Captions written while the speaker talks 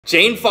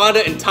Jane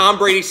Fonda and Tom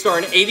Brady star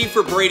in 80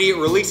 for Brady. It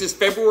releases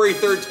February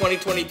 3rd,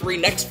 2023,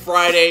 next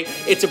Friday.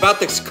 It's about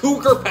this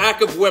cougar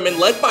pack of women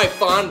led by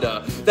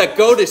Fonda that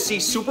go to see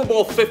Super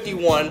Bowl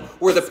 51,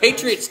 where the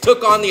Patriots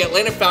took on the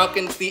Atlanta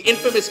Falcons, the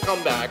infamous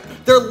comeback.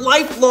 They're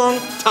lifelong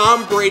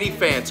Tom Brady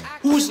fans.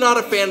 Who's not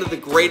a fan of the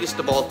greatest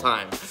of all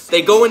time?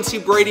 They go and see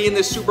Brady in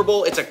this Super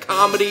Bowl. It's a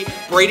comedy.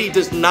 Brady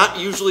does not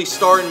usually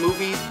star in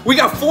movies. We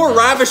got four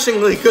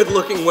ravishingly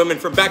good-looking women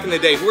from back in the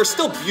day who are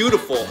still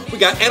beautiful. We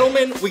got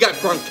Edelman, we got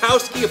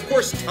Gronkowski, of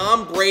course,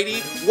 Tom Brady.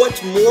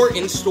 What's more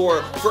in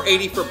store for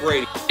 80 for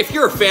Brady? If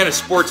you're a fan of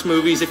sports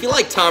movies, if you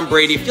like Tom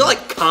Brady, if you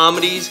like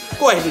comedies,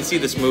 go ahead and see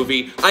this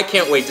movie. I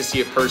can't wait to see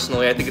it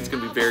personally. I think it's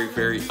gonna be very,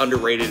 very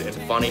underrated and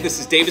funny. This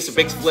is Davis of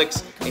Big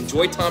Flicks.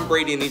 Enjoy Tom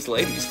Brady and these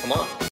ladies, come on.